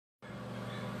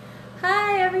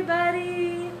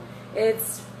everybody.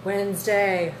 It's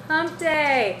Wednesday, hump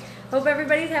day. Hope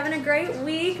everybody's having a great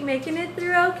week, making it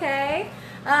through okay.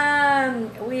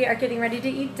 We are getting ready to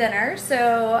eat dinner,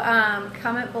 so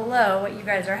comment below what you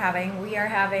guys are having. We are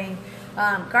having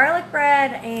garlic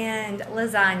bread and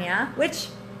lasagna, which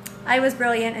I was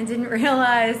brilliant and didn't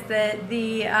realize that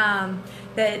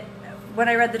that when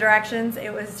I read the directions,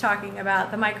 it was talking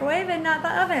about the microwave and not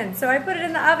the oven. So I put it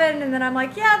in the oven, and then I'm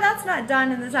like, yeah, that's not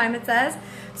done in the time it says.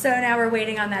 So now we're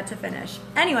waiting on that to finish.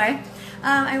 Anyway,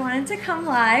 I wanted to come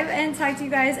live and talk to you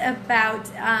guys about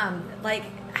like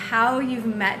how you've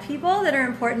met people that are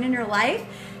important in your life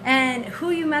and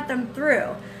who you met them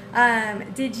through.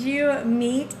 Did you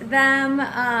meet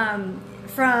them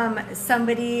from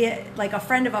somebody, like a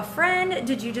friend of a friend?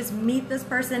 Did you just meet this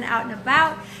person out and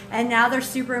about and now they're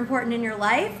super important in your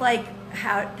life? Like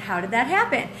how did that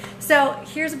happen? So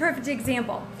here's a perfect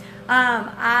example.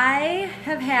 I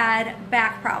have had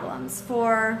back problems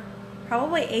for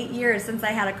probably 8 years since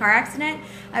I had a car accident.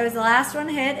 I was the last one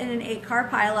hit in an 8-car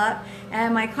pileup,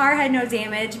 and my car had no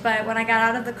damage, but when I got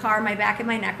out of the car, my back and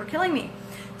my neck were killing me.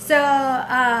 So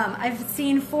I've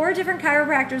seen 4 different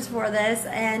chiropractors for this,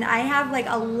 and I have like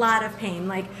a lot of pain,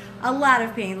 like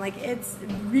it's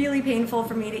really painful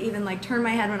for me to even like turn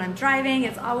my head when I'm driving.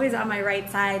 It's always on my right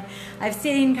side. I've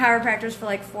seen chiropractors for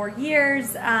like 4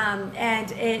 years,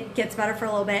 and it gets better for a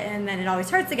little bit, and then it always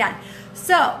hurts again.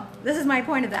 So this is my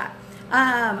point of that.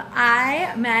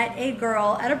 I met a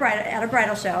girl at a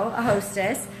bridal show, a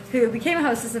hostess, who became a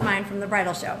hostess of mine from the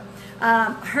bridal show.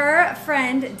 Her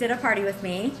friend did a party with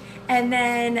me, and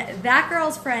then that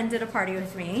girl's friend did a party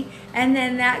with me, and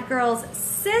then that girl's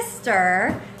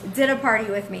sister did a party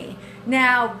with me.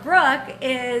 Now, Brooke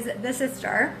is the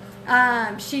sister.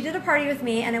 She did a party with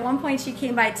me, and at one point she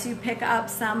came by to pick up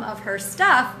some of her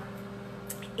stuff,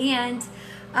 and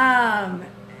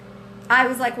I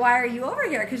was like, why are you over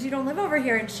here? Because you don't live over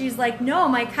here. And she's like, no,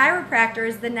 my chiropractor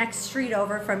is the next street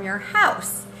over from your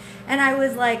house. And I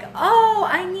was like, oh,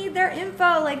 I need their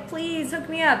info. Like, please hook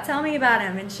me up. Tell me about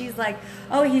him. And she's like,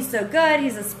 oh, he's so good.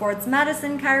 He's a sports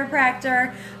medicine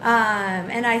chiropractor.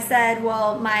 And I said,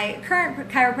 well, my current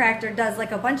chiropractor does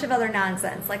like a bunch of other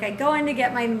nonsense. Like, I go in to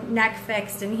get my neck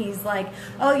fixed, and he's like,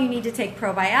 oh, you need to take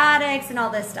probiotics and all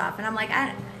this stuff. And I'm like,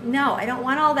 no, I don't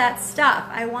want all that stuff.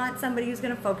 I want somebody who's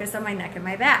going to focus on my neck and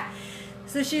my back.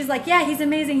 So she's like, yeah, he's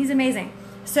amazing. He's amazing.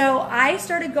 So I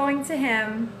started going to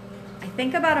him, I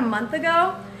think about a month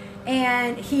ago,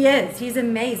 and he's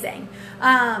amazing.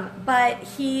 But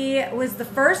he was the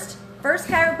first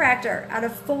chiropractor out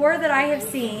of 4 that I have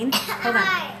seen.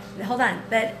 Hold on.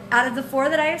 That out of the 4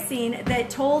 that I have seen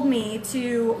that told me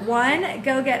to, 1,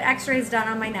 go get x-rays done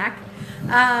on my neck,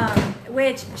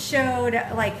 which showed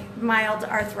like mild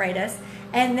arthritis.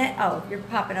 And then, oh, you're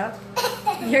popping up.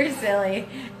 You're silly.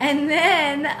 And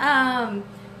then,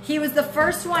 he was the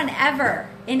first one ever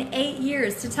in 8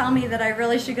 years to tell me that I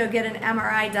really should go get an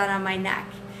MRI done on my neck.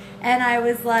 And I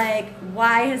was like,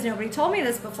 why has nobody told me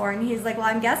this before? And he's like, well,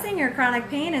 I'm guessing your chronic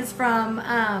pain is from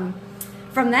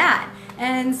that.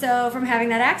 And so from having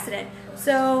that accident.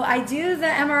 So I do the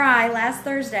MRI last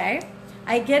Thursday.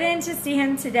 I get in to see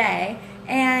him today.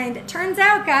 And it turns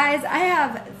out, guys, I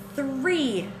have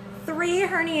three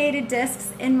herniated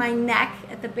discs in my neck,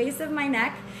 at the base of my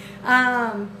neck.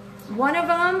 One of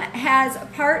them has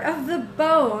part of the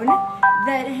bone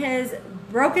that has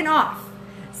broken off.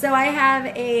 So I have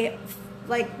a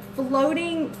like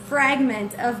floating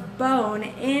fragment of bone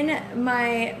in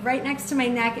my, right next to my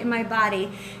neck in my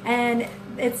body. And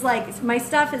it's like my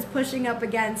stuff is pushing up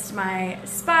against my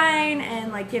spine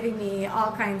and like giving me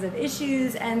all kinds of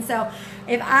issues. And so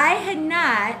if I had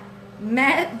not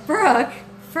met Brooke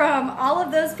from all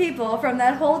of those people, from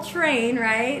that whole train,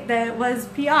 right, that was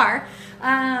PR,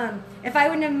 if I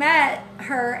wouldn't have met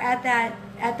her at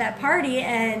that party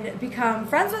and become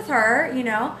friends with her, you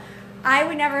know, I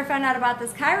would never have found out about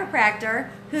this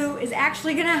chiropractor who is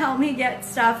actually going to help me get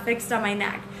stuff fixed on my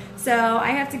neck. So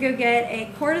I have to go get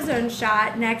a cortisone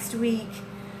shot next week.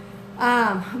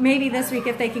 Maybe this week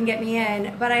if they can get me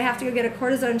in, but I have to go get a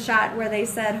cortisone shot where they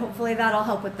said hopefully that'll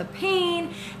help with the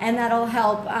pain, and that'll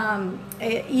help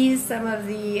ease some of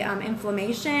the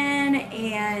inflammation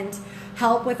and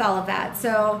help with all of that.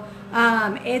 So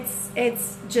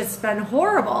it's just been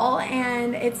horrible,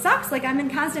 and it sucks. Like, I'm in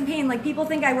constant pain. Like, people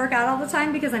think I work out all the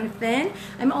time because I'm thin.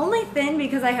 I'm only thin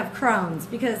because I have Crohn's,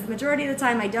 because the majority of the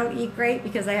time I don't eat great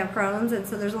because I have Crohn's, and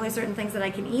so there's only certain things that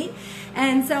I can eat.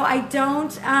 And so I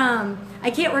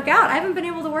can't work out. I haven't been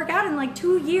able to work out in like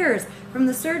 2 years from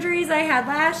the surgeries I had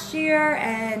last year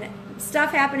and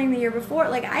stuff happening the year before.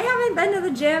 Like, I haven't been to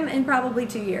the gym in probably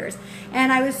 2 years.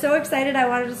 And I was so excited. I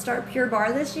wanted to start Pure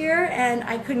Barre this year, and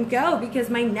I couldn't go because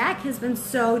my neck has been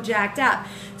so jacked up.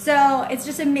 So it's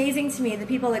just amazing to me, the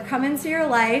people that come into your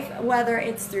life, whether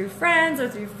it's through friends or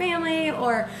through family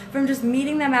or from just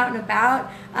meeting them out and about,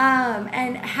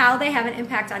 and how they have an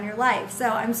impact on your life. So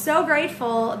I'm so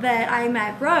grateful that I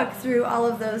met Brooke through all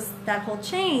of that whole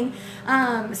chain,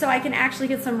 so I can actually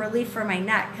get some relief for my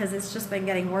neck, because it's just been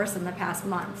getting worse in the past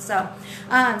month. So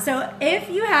if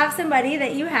you have somebody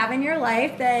that you have in your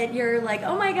life that you're like,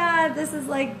 oh my God,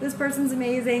 this person's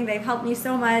amazing, they've helped me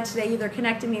so much, they either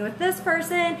connected me with this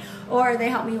person or they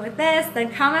helped me with this, then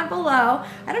comment below.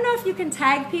 I don't know if you can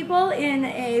tag people in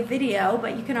a video,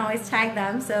 but you can always tag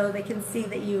them so they can see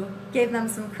that you gave them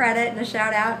some credit and a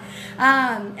shout out.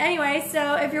 Anyway,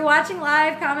 so if you're watching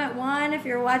live, comment 1. If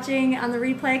you're watching on the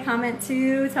replay, comment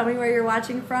 2. Tell me where you're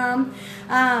watching from.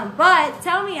 But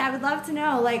tell me, I would love to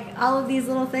know, like, all of these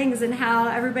little things and how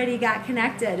everybody got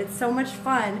connected. It's so much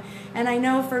fun. And I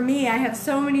know for me, I have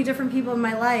so many different people in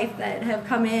my life that have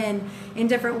come in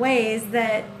different ways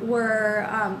that were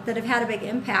that have had a big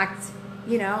impact,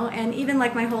 you know. And even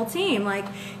like my whole team, like,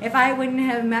 if I wouldn't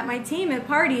have met my team at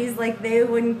parties, like, they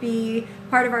wouldn't be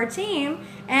part of our team.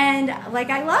 And like,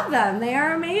 I love them, they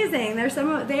are amazing,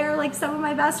 they are like some of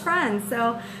my best friends.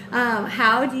 So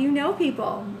how do you know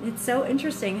people? It's so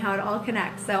interesting how it all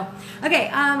connects. So okay,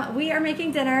 we are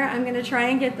making dinner. I'm gonna try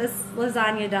and get this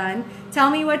lasagna done. Tell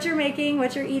me what you're making,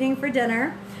 what you're eating for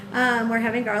dinner. We're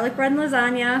having garlic bread and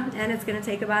lasagna, and it's going to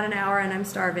take about an hour, and I'm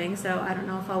starving, so I don't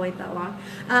know if I'll wait that long.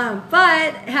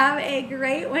 But have a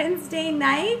great Wednesday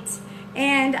night,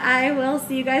 and I will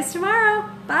see you guys tomorrow.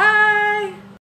 Bye!